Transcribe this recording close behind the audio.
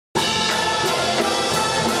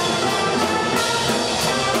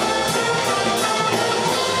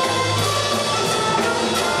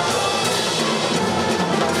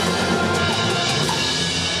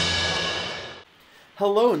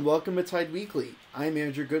and welcome to Tide Weekly. I'm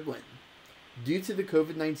Andrew Goodwin. Due to the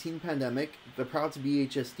COVID-19 pandemic, the Proud to Be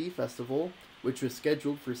HSD Festival, which was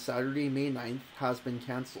scheduled for Saturday, May 9th, has been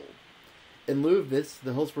cancelled. In lieu of this,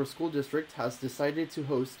 the Hillsborough School District has decided to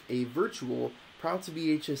host a virtual Proud to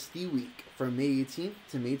Be HSD Week from May 18th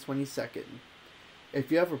to May 22nd.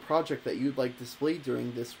 If you have a project that you'd like displayed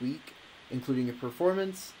during this week, including a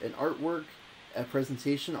performance, an artwork, a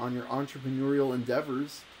presentation on your entrepreneurial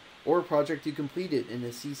endeavors, or a project you completed in a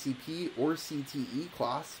CCP or CTE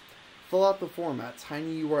class, fill out the form at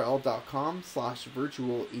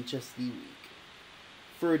tinyurl.com/virtualhsdweek.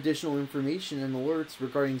 For additional information and alerts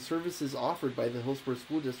regarding services offered by the Hillsborough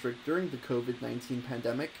School District during the COVID-19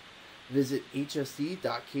 pandemic, visit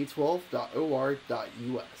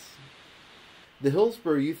hsd.k12.or.us. The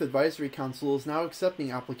Hillsborough Youth Advisory Council is now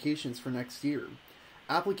accepting applications for next year.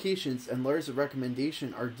 Applications and letters of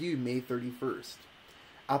recommendation are due May 31st.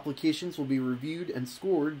 Applications will be reviewed and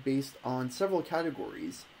scored based on several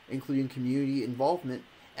categories, including community involvement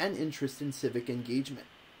and interest in civic engagement.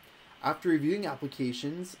 After reviewing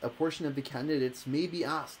applications, a portion of the candidates may be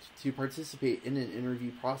asked to participate in an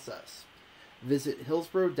interview process. Visit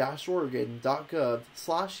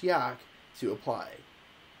hillsborough-oregon.gov/yak to apply.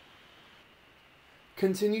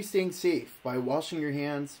 Continue staying safe by washing your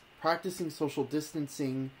hands, practicing social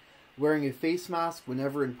distancing, wearing a face mask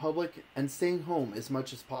whenever in public, and staying home as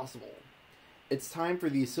much as possible. It's time for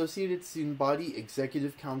the Associated Student Body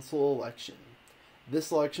Executive Council election.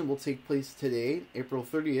 This election will take place today, April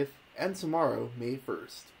 30th, and tomorrow, May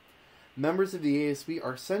 1st. Members of the ASB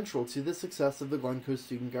are central to the success of the Glencoe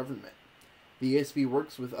student government. The ASB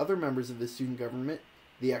works with other members of the student government,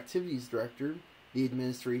 the activities director, the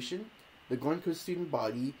administration, the Glencoe student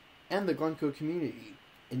body, and the Glencoe community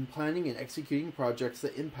in planning and executing projects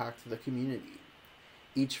that impact the community.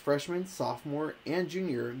 Each freshman, sophomore, and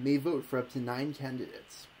junior may vote for up to 9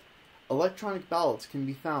 candidates. Electronic ballots can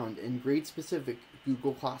be found in grade-specific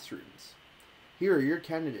Google Classrooms. Here are your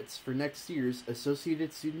candidates for next year's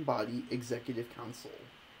Associated Student Body Executive Council.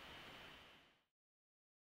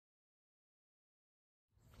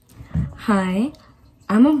 Hi,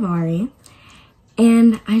 I'm Avari,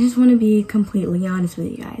 and I just want to be completely honest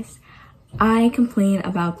with you guys. I complain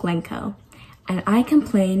about Glencoe, and I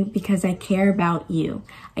complain because I care about you.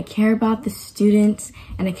 I care about the students,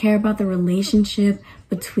 and I care about the relationship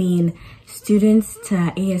between students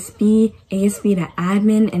to ASB, ASB to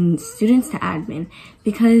admin, and students to admin,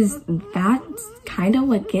 because that's kind of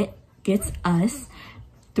what gets us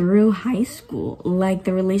through high school, like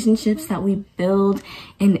the relationships that we build.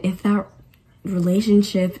 And if that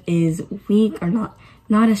relationship is weak or not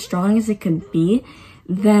as strong as it could be,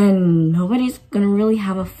 then nobody's gonna really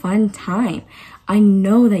have a fun time. I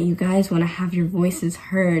know that you guys want to have your voices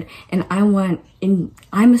heard, and I'm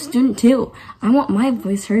a student too. I want my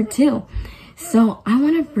voice heard too. So I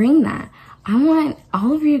want to bring that. I want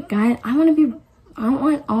all of your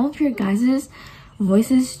guys'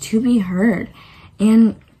 voices to be heard,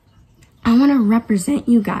 and I want to represent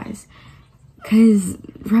you guys, because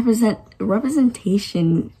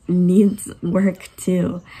representation needs work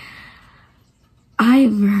too.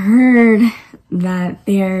 I've heard that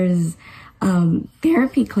there's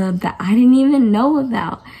therapy club that I didn't even know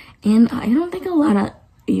about, and I don't think a lot of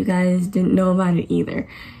you guys didn't know about it either,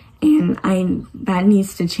 and that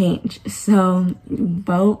needs to change. So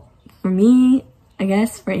vote for me, I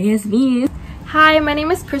guess, for ASB. Hi, my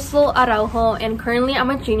name is Crystal Araujo, and currently I'm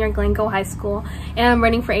a junior at Glencoe High School, and I'm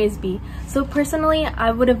running for ASB. So personally,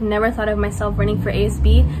 I would have never thought of myself running for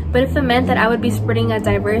ASB, but if it meant that I would be spreading a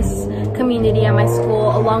diverse community at my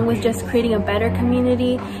school, along with just creating a better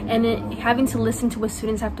community and having to listen to what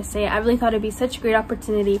students have to say, I really thought it'd be such a great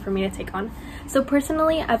opportunity for me to take on. So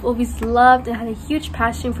personally, I've always loved and had a huge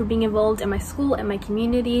passion for being involved in my school and my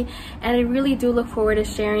community, and I really do look forward to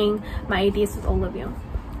sharing my ideas with all of you.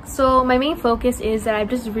 So my main focus is that I've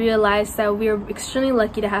just realized that we are extremely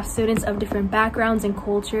lucky to have students of different backgrounds and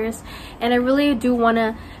cultures, and I really do want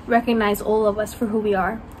to recognize all of us for who we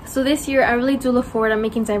are. So this year, I really do look forward to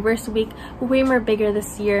making Diverse Week way more bigger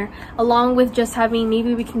this year, along with just having,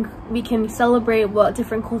 maybe we can celebrate what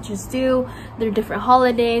different cultures do, their different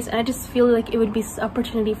holidays, and I just feel like it would be an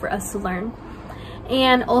opportunity for us to learn.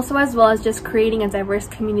 And also, as well as just creating a diverse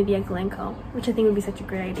community at Glencoe, which I think would be such a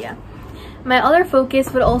great idea. My other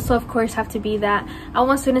focus would also, of course, have to be that I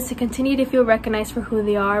want students to continue to feel recognized for who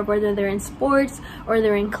they are, whether they're in sports or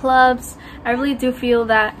they're in clubs. I really do feel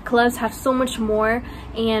that clubs have so much more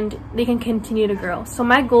and they can continue to grow. So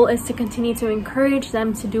my goal is to continue to encourage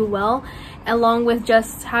them to do well, along with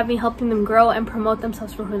just helping them grow and promote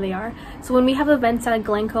themselves for who they are. So when we have events at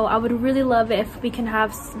Glencoe, I would really love it if we can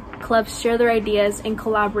have clubs share their ideas and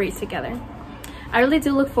collaborate together. I really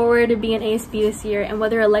do look forward to being ASB this year, and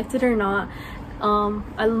whether elected or not,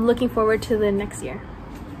 I'm looking forward to the next year.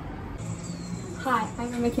 Hi,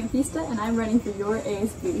 I'm Emma Campista, and I'm running for your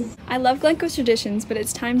ASB. I love Glencoe's traditions, but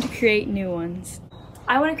it's time to create new ones.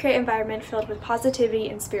 I want to create an environment filled with positivity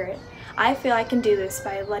and spirit. I feel I can do this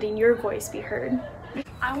by letting your voice be heard.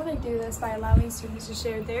 I want to do this by allowing students to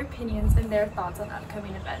share their opinions and their thoughts on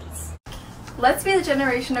upcoming events. Let's be the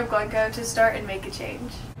generation of Glencoe to start and make a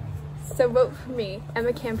change. So vote for me,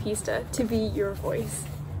 Emma Campista, to be your voice.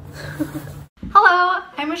 Hello,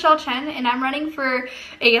 I'm Michelle Chen and I'm running for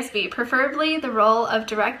ASB, preferably the role of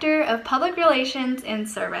Director of Public Relations and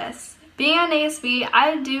Service. Being on ASB,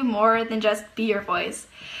 I do more than just be your voice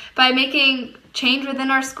by making change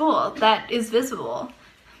within our school that is visible.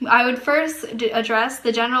 I would first address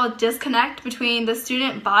the general disconnect between the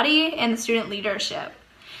student body and the student leadership.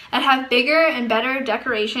 I'd have bigger and better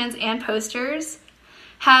decorations and posters,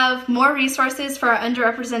 have more resources for our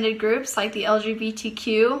underrepresented groups like the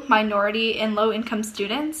LGBTQ, minority, and low-income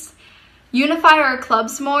students, unify our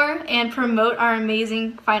clubs more, and promote our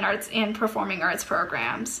amazing fine arts and performing arts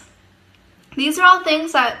programs. These are all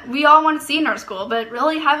things that we all want to see in our school, but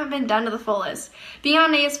really haven't been done to the fullest. Being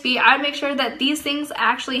on ASB, I'd make sure that these things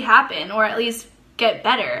actually happen, or at least get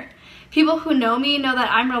better. People who know me know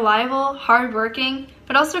that I'm reliable, hardworking,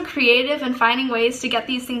 but also creative in finding ways to get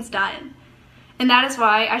these things done. And that is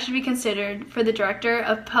why I should be considered for the Director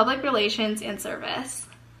of Public Relations and Service.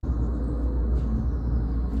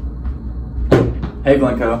 Hey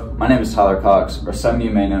Glencoe, my name is Tyler Cox, or some of you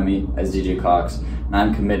may know me as DJ Cox, and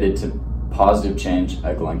I'm committed to positive change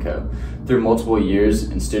at Glencoe. Through multiple years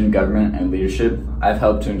in student government and leadership, I've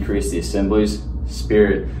helped to increase the assemblies,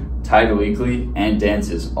 spirit, Tiger Weekly, and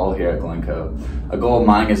dances all here at Glencoe. A goal of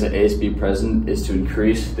mine as an ASB president is to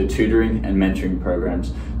increase the tutoring and mentoring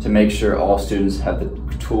programs to make sure all students have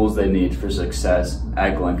the tools they need for success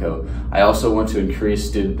at Glencoe. I also want to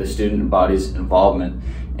increase the student body's involvement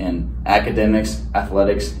in academics,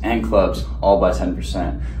 athletics, and clubs, all by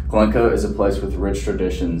 10%. Glencoe is a place with rich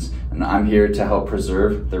traditions, and I'm here to help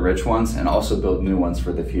preserve the rich ones and also build new ones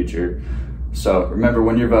for the future. So remember,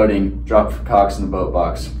 when you're voting, drop Cox in the vote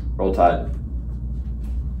box. Roll Tide.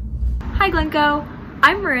 Hi Glencoe,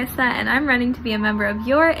 I'm Marissa and I'm running to be a member of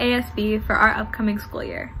your ASB for our upcoming school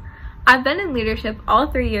year. I've been in leadership all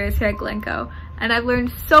 3 years here at Glencoe, and I've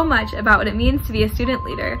learned so much about what it means to be a student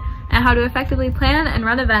leader and how to effectively plan and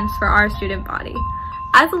run events for our student body.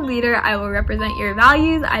 As a leader, I will represent your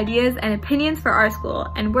values, ideas, and opinions for our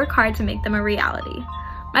school and work hard to make them a reality.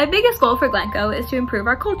 My biggest goal for Glencoe is to improve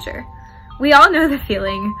our culture. We all know the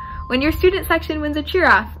feeling when your student section wins a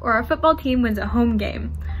cheer-off or our football team wins a home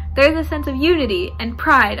game. There is a sense of unity and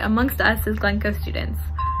pride amongst us as Glencoe students.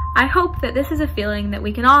 I hope that this is a feeling that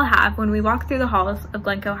we can all have when we walk through the halls of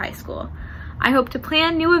Glencoe High School. I hope to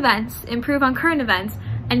plan new events, improve on current events,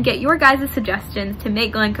 and get your guys' suggestions to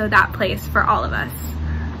make Glencoe that place for all of us.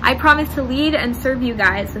 I promise to lead and serve you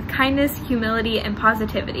guys with kindness, humility, and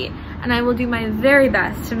positivity, and I will do my very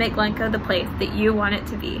best to make Glencoe the place that you want it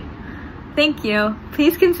to be. Thank you.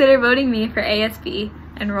 Please consider voting me for ASB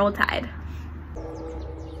and Roll Tide.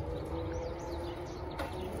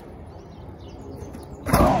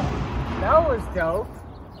 That was dope.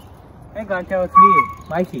 Hey Glencoe, it's me,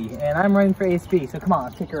 Mikey, and I'm running for ASB, so come on,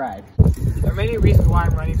 let's take a ride. There are many reasons why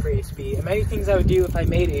I'm running for ASB, and many things I would do if I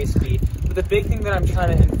made ASB, but the big thing that I'm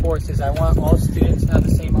trying to enforce is I want all students to have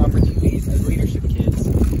the same opportunities as leadership kids.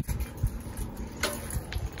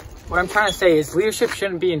 What I'm trying to say is leadership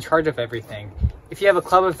shouldn't be in charge of everything. If you have a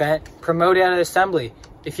club event, promote it at an assembly.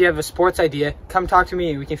 If you have a sports idea, come talk to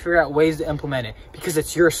me and we can figure out ways to implement it, because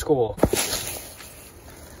it's your school.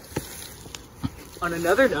 On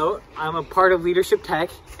another note, I'm a part of Leadership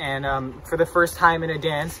Tech, and for the first time in a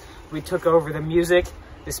dance, we took over the music,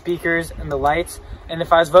 the speakers, and the lights. And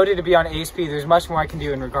if I was voted to be on ASB, there's much more I can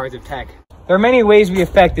do in regards of tech. There are many ways we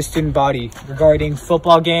affect the student body regarding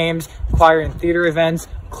football games, choir and theater events,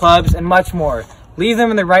 clubs, and much more. Leave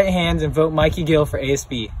them in the right hands and vote Mikey Gill for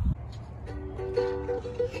ASB.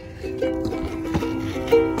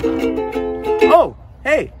 Oh,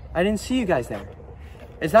 hey, I didn't see you guys there.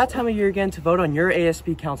 It's that time of year again to vote on your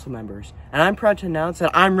ASB council members, and I'm proud to announce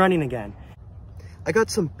that I'm running again. I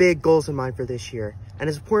got some big goals in mind for this year, and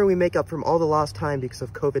it's important we make up from all the lost time because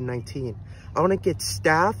of COVID-19. I want to get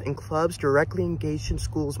staff and clubs directly engaged in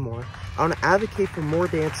schools more. I want to advocate for more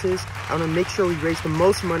dances. I want to make sure we raise the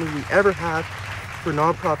most money we ever have for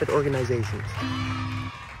nonprofit organizations.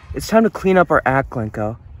 It's time to clean up our act,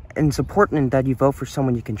 Glencoe, and it's important that you vote for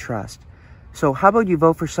someone you can trust. So how about you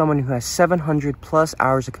vote for someone who has 700 plus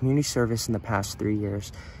hours of community service in the past 3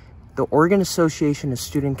 years, the Oregon Association of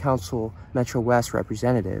Student Council Metro West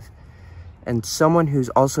representative, and someone who's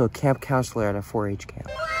also a camp counselor at a 4-H camp.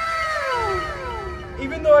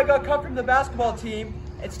 Even though I got cut from the basketball team,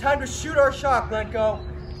 it's time to shoot our shot, Glencoe.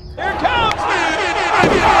 Here it comes!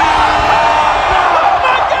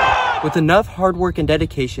 With enough hard work and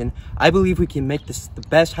dedication, I believe we can make this the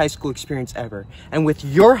best high school experience ever. And with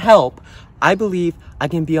your help, I believe I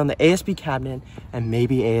can be on the ASB cabinet and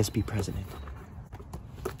maybe ASB president.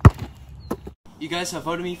 You guys have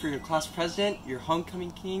voted me for your class president, your homecoming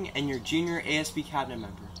king, and your junior ASB cabinet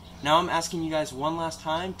member. Now I'm asking you guys one last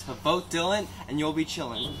time to vote Dylan, and you'll be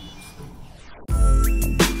chilling.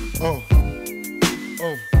 Oh.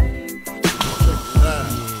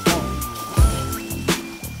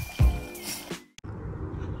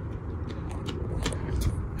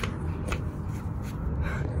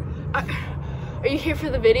 Are you here for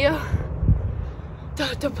the video?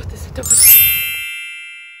 Don't put this.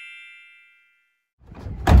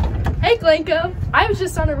 Hey Glencoe, I was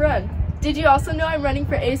just on a run. Did you also know I'm running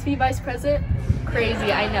for ASB Vice President?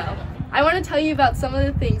 Crazy, I know. I want to tell you about some of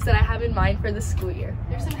the things that I have in mind for the school year.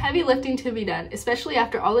 There's some heavy lifting to be done, especially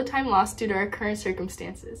after all the time lost due to our current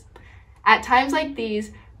circumstances. At times like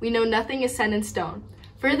these, we know nothing is set in stone.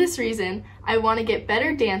 For this reason, I want to get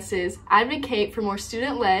better dances, advocate for more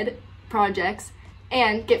student-led projects,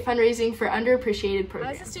 and get fundraising for underappreciated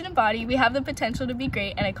programs. As a student body, we have the potential to be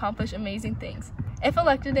great and accomplish amazing things. If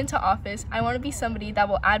elected into office, I want to be somebody that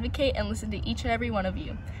will advocate and listen to each and every one of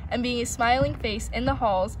you, and being a smiling face in the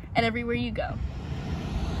halls and everywhere you go.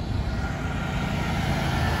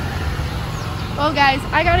 Well guys,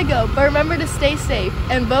 I gotta go, but remember to stay safe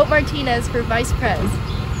and vote Martinez for Vice Pres.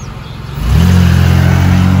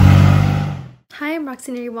 Hi, I'm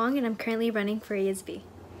Roxanne Wong and I'm currently running for ASB.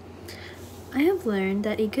 I have learned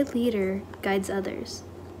that a good leader guides others,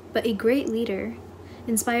 but a great leader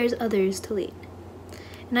inspires others to lead.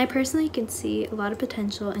 And I personally can see a lot of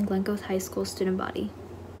potential in Glencoe High School student body.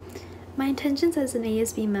 My intentions as an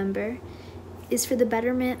ASB member is for the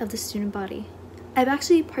betterment of the student body. I've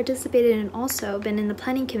actually participated and also been in the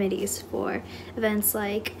planning committees for events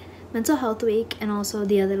like Mental Health Week and also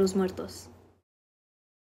Dia de los Muertos.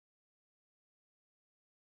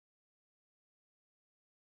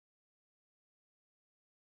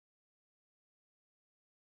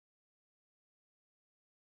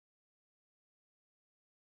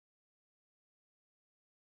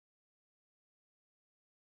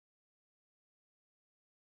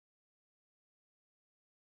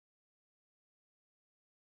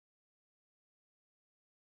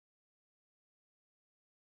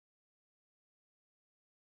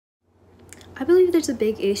 I believe there's a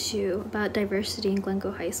big issue about diversity in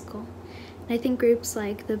Glencoe High School. And I think groups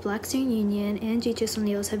like the Black Student Union and Jichos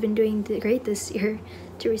Unidos have been doing great this year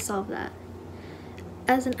to resolve that.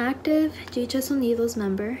 As an active Jichos Unidos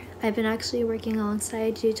member, I've been actually working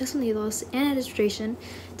alongside Jichos Unidos and administration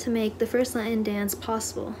to make the first Latin dance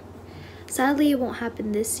possible. Sadly, it won't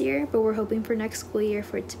happen this year, but we're hoping for next school year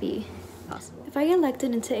for it to be possible. If I get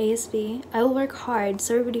elected into ASB, I will work hard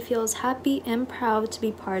so everybody feels happy and proud to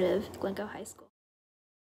be part of Glencoe High School.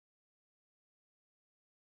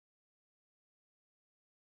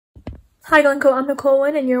 Hi Glencoe, I'm Nicole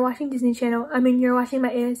and you're watching Disney Channel. You're watching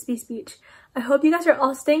my ASB speech. I hope you guys are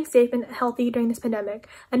all staying safe and healthy during this pandemic.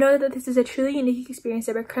 I know that this is a truly unique experience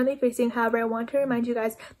that we're currently facing. However, I want to remind you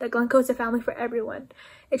guys that Glencoe is a family for everyone.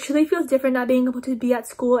 It truly feels different not being able to be at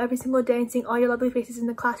school every single day and seeing all your lovely faces in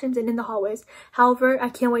the classrooms and in the hallways. However, I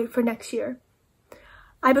can't wait for next year.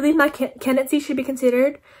 I believe my candidacy should be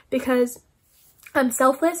considered because I'm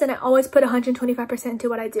selfless and I always put 125% into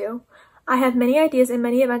what I do. I have many ideas and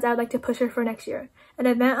many events I would like to push her for next year. An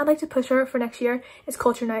event I'd like to push her for next year is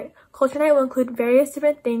Culture Night. Culture Night will include various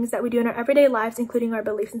different things that we do in our everyday lives, including our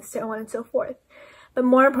beliefs and so on and so forth. But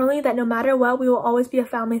more importantly, that no matter what, we will always be a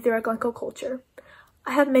family through our Glencoe culture.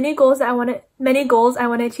 I have many goals I want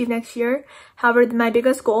to achieve next year. However, my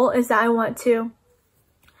biggest goal is that I want to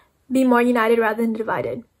be more united rather than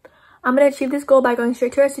divided. I'm going to achieve this goal by going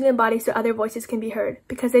straight to our student body so other voices can be heard.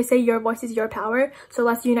 Because they say your voice is your power, so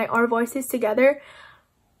let's unite our voices together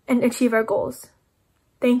and achieve our goals.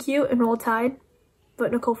 Thank you, and roll tide.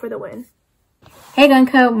 Vote Nicole for the win. Hey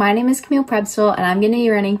Glencoe, my name is Camille Prebsel and I'm going to be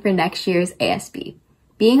running for next year's ASB.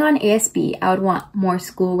 Being on ASB, I would want more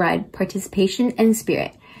school-wide participation and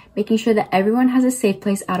spirit, making sure that everyone has a safe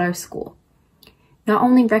place at our school. Not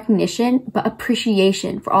only recognition, but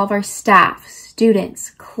appreciation for all of our staff,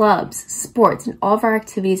 students, clubs, sports, and all of our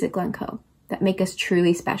activities at Glencoe that make us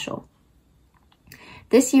truly special.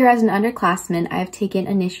 This year as an underclassman, I have taken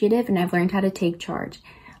initiative and I've learned how to take charge.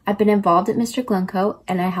 I've been involved at Mr. Glencoe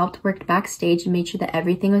and I helped work backstage and made sure that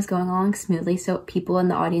everything was going along smoothly so people in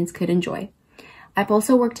the audience could enjoy. I've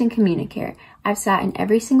also worked in Communicare. I've sat in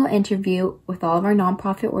every single interview with all of our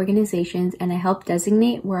nonprofit organizations and I helped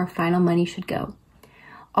designate where our final money should go.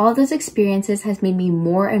 All of those experiences has made me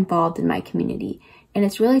more involved in my community, and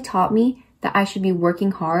it's really taught me that I should be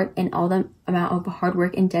working hard and all the amount of hard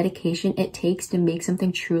work and dedication it takes to make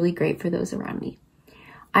something truly great for those around me.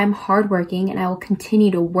 I'm hardworking and I will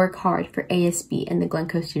continue to work hard for ASB and the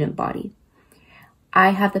Glencoe student body.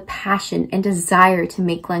 I have the passion and desire to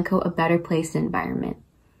make Glencoe a better place and environment.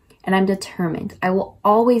 And I'm determined. I will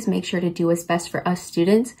always make sure to do what's best for us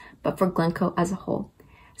students, but for Glencoe as a whole.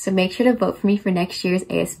 So make sure to vote for me for next year's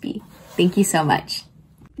ASB. Thank you so much.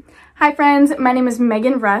 Hi friends, my name is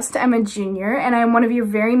Megan Rust. I'm a junior and I am one of your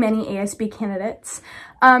very many ASB candidates.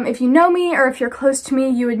 If you know me or if you're close to me,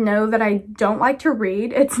 you would know that I don't like to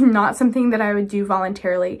read. It's not something that I would do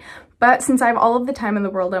voluntarily. But since I have all of the time in the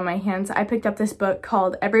world on my hands, I picked up this book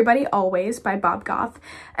called Everybody Always by Bob Goff.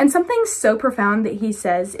 And something so profound that he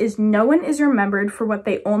says is no one is remembered for what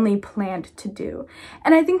they only planned to do.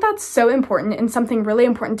 And I think that's so important and something really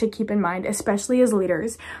important to keep in mind, especially as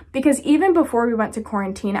leaders, because even before we went to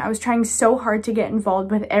quarantine, I was trying so hard to get involved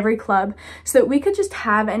with every club so that we could just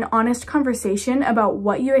have an honest conversation about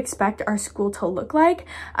what you expect our school to look like.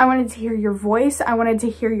 I wanted to hear your voice. I wanted to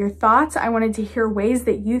hear your thoughts. I wanted to hear ways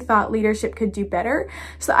that you thought leadership could do better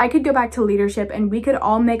so I could go back to leadership and we could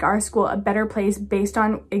all make our school a better place based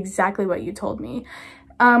on exactly what you told me.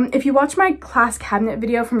 If you watch my class cabinet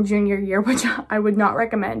video from junior year, which I would not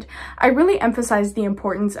recommend, I really emphasized the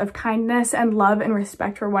importance of kindness and love and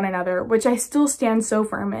respect for one another, which I still stand so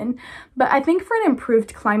firm in. But I think for an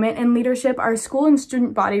improved climate in leadership, our school and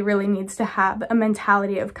student body really needs to have a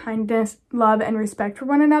mentality of kindness, love, and respect for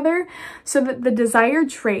one another so that the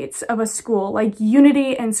desired traits of a school like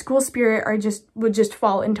unity and school spirit would just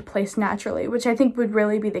fall into place naturally, which I think would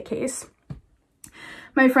really be the case.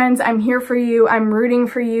 My friends, I'm here for you. I'm rooting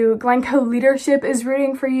for you. Glencoe leadership is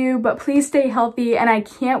rooting for you, but please stay healthy and I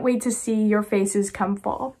can't wait to see your faces come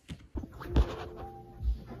fall.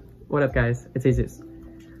 What up guys, it's Jesus.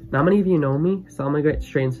 Not many of you know me, so I'm gonna get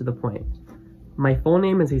straight into the point. My full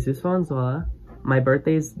name is Jesus Valenzuela, my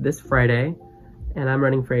birthday is this Friday, and I'm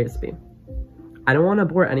running for ASB. I don't want to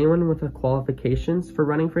bore anyone with the qualifications for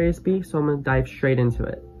running for ASB, so I'm gonna dive straight into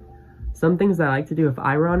it. Some things that I like to do if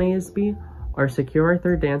I were on ASB or secure our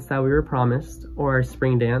third dance that we were promised, or our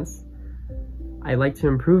spring dance. I like to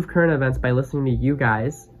improve current events by listening to you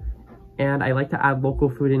guys, and I like to add local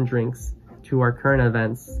food and drinks to our current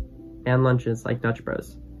events and lunches like Dutch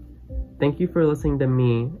Bros. Thank you for listening to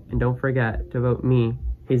me, and don't forget to vote me,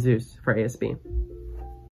 Jesus, for ASB.